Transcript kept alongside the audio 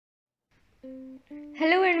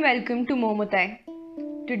Hello and welcome to Momotai.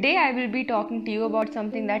 Today I will be talking to you about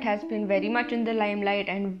something that has been very much in the limelight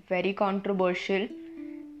and very controversial.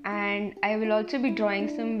 And I will also be drawing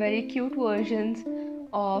some very cute versions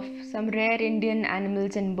of some rare Indian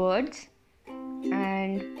animals and birds.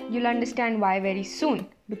 And you'll understand why very soon,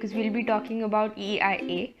 because we'll be talking about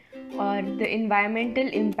EIA, or the Environmental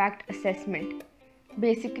Impact Assessment.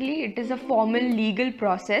 Basically, it is a formal legal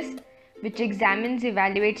process which examines,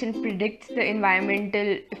 evaluates, and predicts the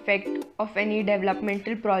environmental effect of any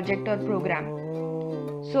developmental project or program.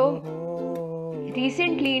 So,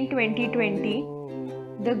 recently in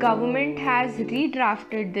 2020, the government has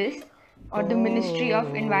redrafted this, or the Ministry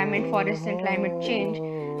of Environment, Forests and Climate Change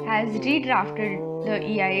has redrafted the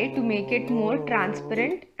EIA to make it more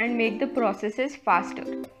transparent and make the processes faster.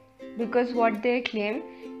 Because what they claim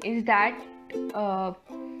is that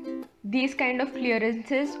these kind of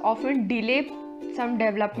clearances often delay some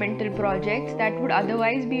developmental projects that would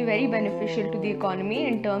otherwise be very beneficial to the economy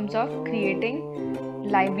in terms of creating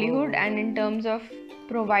livelihood and in terms of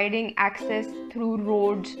providing access through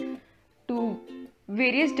roads to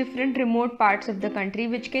various different remote parts of the country,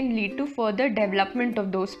 which can lead to further development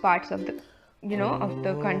of those parts of the of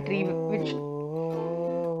the country, which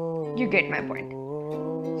you get my point.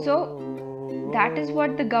 So that is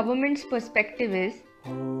what the government's perspective is.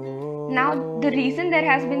 Now, the reason there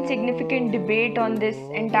has been significant debate on this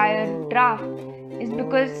entire draft is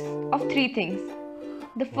because of three things.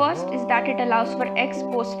 The first is that it allows for ex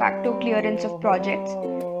post facto clearance of projects,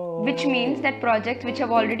 which means that projects which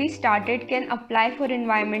have already started can apply for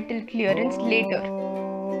environmental clearance later.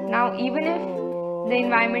 Now, even if the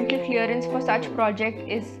environmental clearance for such project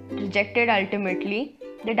is rejected ultimately,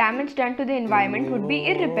 the damage done to the environment would be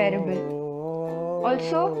irreparable.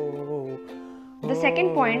 Also, the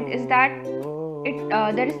second point is that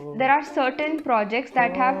there are certain projects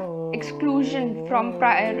that have exclusion from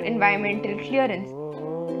prior environmental clearance,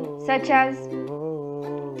 such as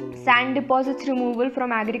sand deposits removal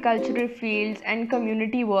from agricultural fields and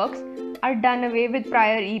community works are done away with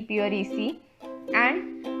prior EP or EC.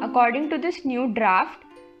 And according to this new draft,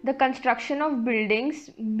 the construction of buildings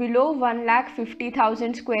below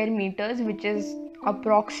 150,000 square meters, which is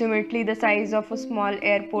approximately the size of a small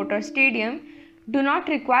airport or stadium, do not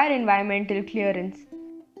require environmental clearance.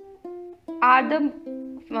 Are the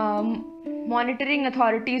monitoring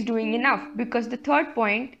authorities doing enough? Because the third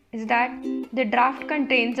point is that the draft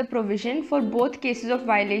contains a provision for both cases of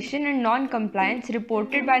violation and non-compliance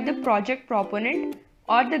reported by the project proponent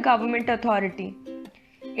or the government authority.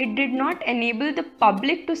 It did not enable the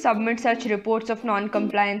public to submit such reports of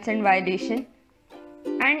non-compliance and violation.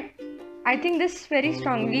 And I think this very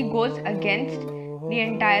strongly goes against the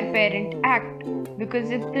entire Parent Act,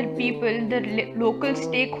 because if the people, the local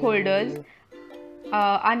stakeholders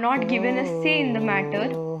are not given a say in the matter,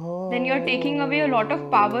 then you're taking away a lot of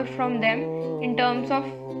power from them in terms of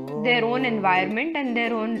their own environment and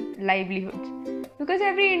their own livelihoods. Because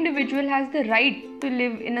every individual has the right to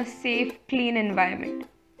live in a safe, clean environment.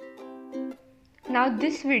 Now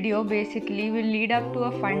this video basically will lead up to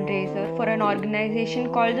a fundraiser for an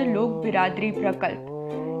organization called the Lok Biradari Prakalp.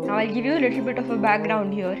 Now I'll give you a little bit of a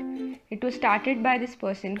background here. It was started by this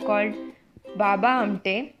person called Baba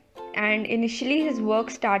Amte, and initially his work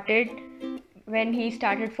started when he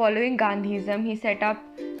started following Gandhism. He set up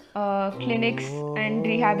clinics and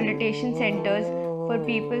rehabilitation centers for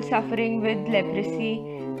people suffering with leprosy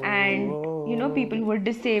and people who were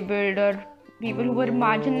disabled or people who were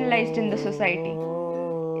marginalized in the society.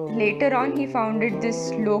 Later on, he founded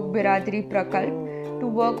this Lok Biradari Prakalp to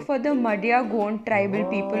work for the Madhya Gond tribal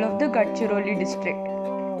people of the Gadhchiroli district.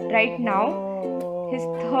 Right now, his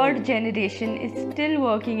third generation is still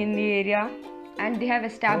working in the area, and they have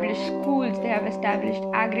established schools, they have established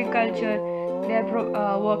agriculture, they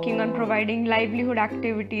are working on providing livelihood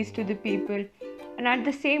activities to the people. And at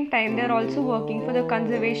the same time, they are also working for the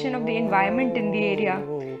conservation of the environment in the area,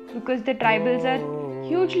 because the tribals are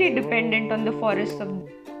hugely dependent on the forests of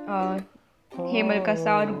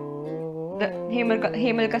Hemalkasa, or the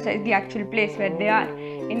Hemalkasa is the actual place where they are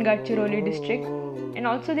in Gadhchiroli district. And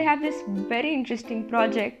also they have this very interesting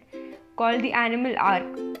project called the Animal Ark.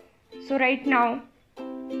 So right now,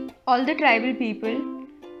 all the tribal people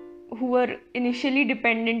who were initially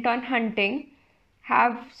dependent on hunting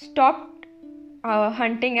have stopped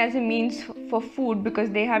hunting as a means for food, because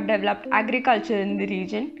they have developed agriculture in the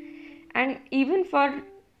region. And even for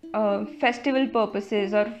festival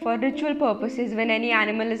purposes or for ritual purposes, when any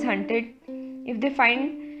animal is hunted, if they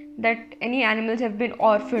find that any animals have been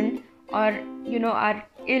orphaned or are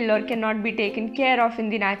ill or cannot be taken care of in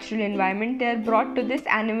the natural environment, they are brought to this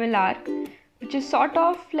animal ark, which is sort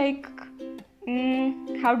of like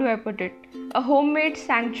how do I put it? A homemade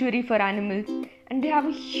sanctuary for animals. And they have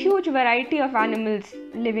a huge variety of animals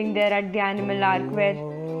living there at the animal ark where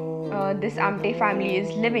this Amte family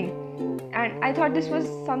is living. And I thought this was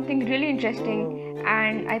something really interesting,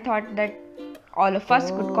 and I thought that all of us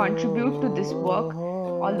could contribute to this work,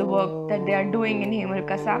 all the work that they are doing in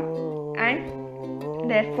Hemalkasa, and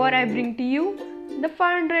therefore I bring to you the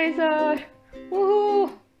fundraiser.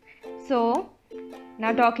 Woohoo! So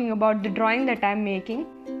now talking about the drawing that I'm making,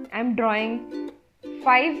 I'm drawing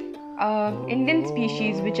 5 Indian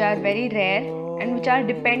species which are very rare and which are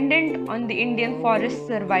dependent on the Indian forest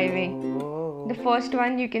surviving. The first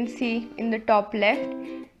one you can see in the top left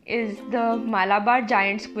is the Malabar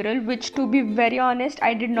giant squirrel, which, to be very honest,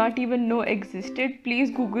 I did not even know existed. Please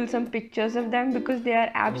Google some pictures of them because they are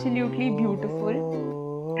absolutely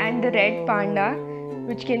beautiful. And the red panda,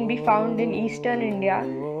 which can be found in eastern India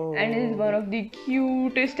and is one of the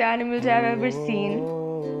cutest animals I've ever seen.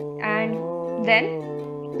 And then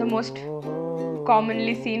the most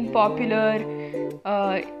commonly seen popular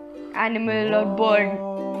animal or bird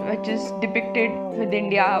which is depicted with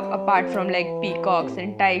India apart from like peacocks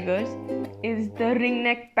and tigers is the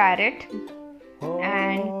ringneck parrot.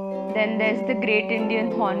 And then there's the great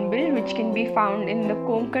Indian hornbill, which can be found in the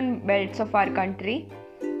Konkan belts of our country.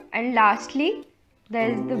 And lastly,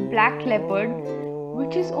 there's the black leopard,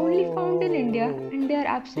 which is only found in India, and they are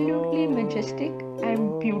absolutely majestic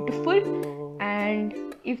and beautiful. And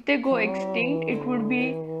if they go extinct, it would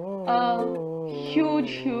be a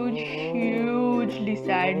hugely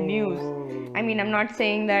sad news. I mean, I'm not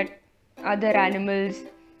saying that other animals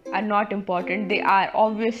are not important. They are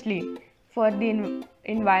obviously for the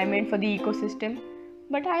environment, for the ecosystem.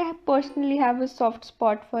 But I personally have a soft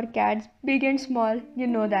spot for cats, big and small, you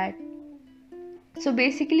know that. So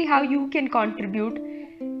basically how you can contribute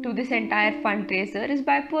to this entire fundraiser is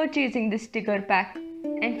by purchasing this sticker pack,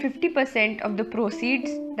 and 50% of the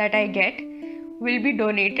proceeds that I get will be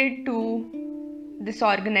donated to this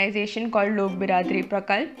organization called Lok Biradari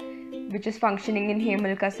Prakalp, which is functioning in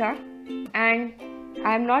Hemalkasa, and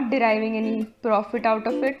I am not deriving any profit out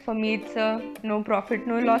of it. For me it's a no profit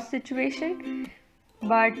no loss situation,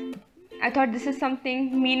 but I thought this is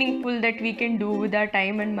something meaningful that we can do with our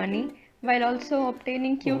time and money while also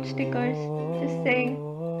obtaining cute stickers, just saying.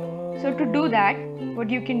 So to do that,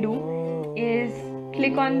 what you can do is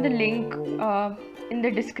click on the link in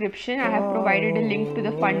the description. I have provided a link to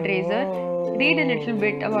the fundraiser. Read a little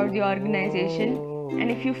bit about the organization,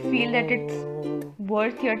 and if you feel that it's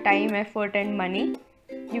worth your time, effort and money,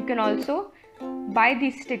 you can also buy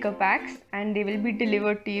these sticker packs and they will be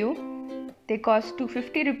delivered to you. They cost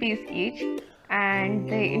 250 rupees each, and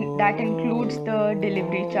that includes the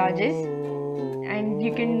delivery charges, and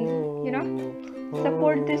you can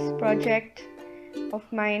support this project of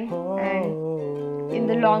mine and in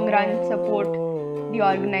the long run support the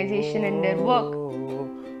organization and their work.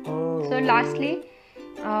 So lastly,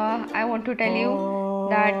 I want to tell you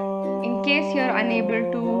that in case you're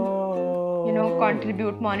unable to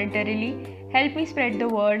contribute monetarily, help me spread the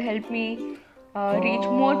word, help me reach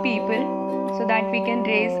more people so that we can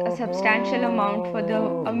raise a substantial amount for the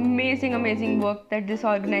amazing work that this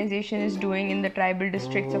organization is doing in the tribal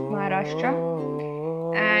districts of Maharashtra.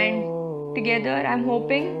 And together I'm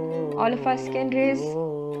hoping all of us can raise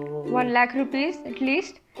 1 lakh rupees at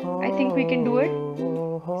least. I think we can do it.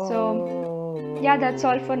 So yeah, that's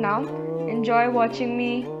all for now. Enjoy watching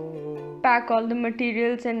me pack all the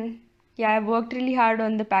materials, and yeah, I worked really hard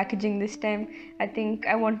on the packaging this time. I think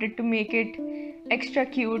I wanted to make it extra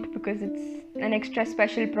cute because it's an extra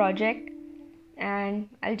special project. And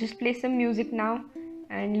I'll just play some music now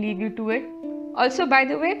and leave you to it. Also, by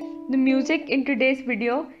the way, the music in today's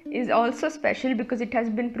video is also special because it has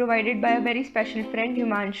been provided by a very special friend,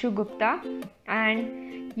 Himanshu Gupta,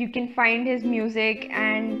 and you can find his music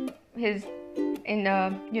and his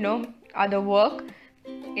other work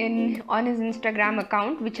on his Instagram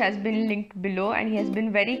account, which has been linked below, and he has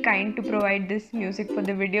been very kind to provide this music for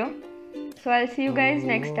the video. So I'll see you guys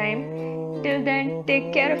next time. Till then,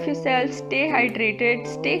 take care of yourself, stay hydrated,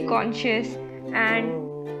 stay conscious, and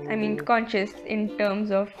I mean conscious in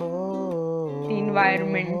terms of the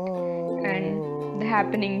environment and the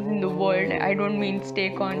happenings in the world. I don't mean stay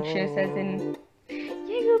conscious as in,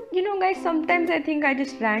 guys, sometimes I think I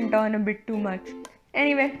just rant on a bit too much.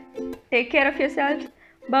 Anyway, take care of yourselves.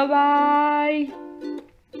 Bye bye.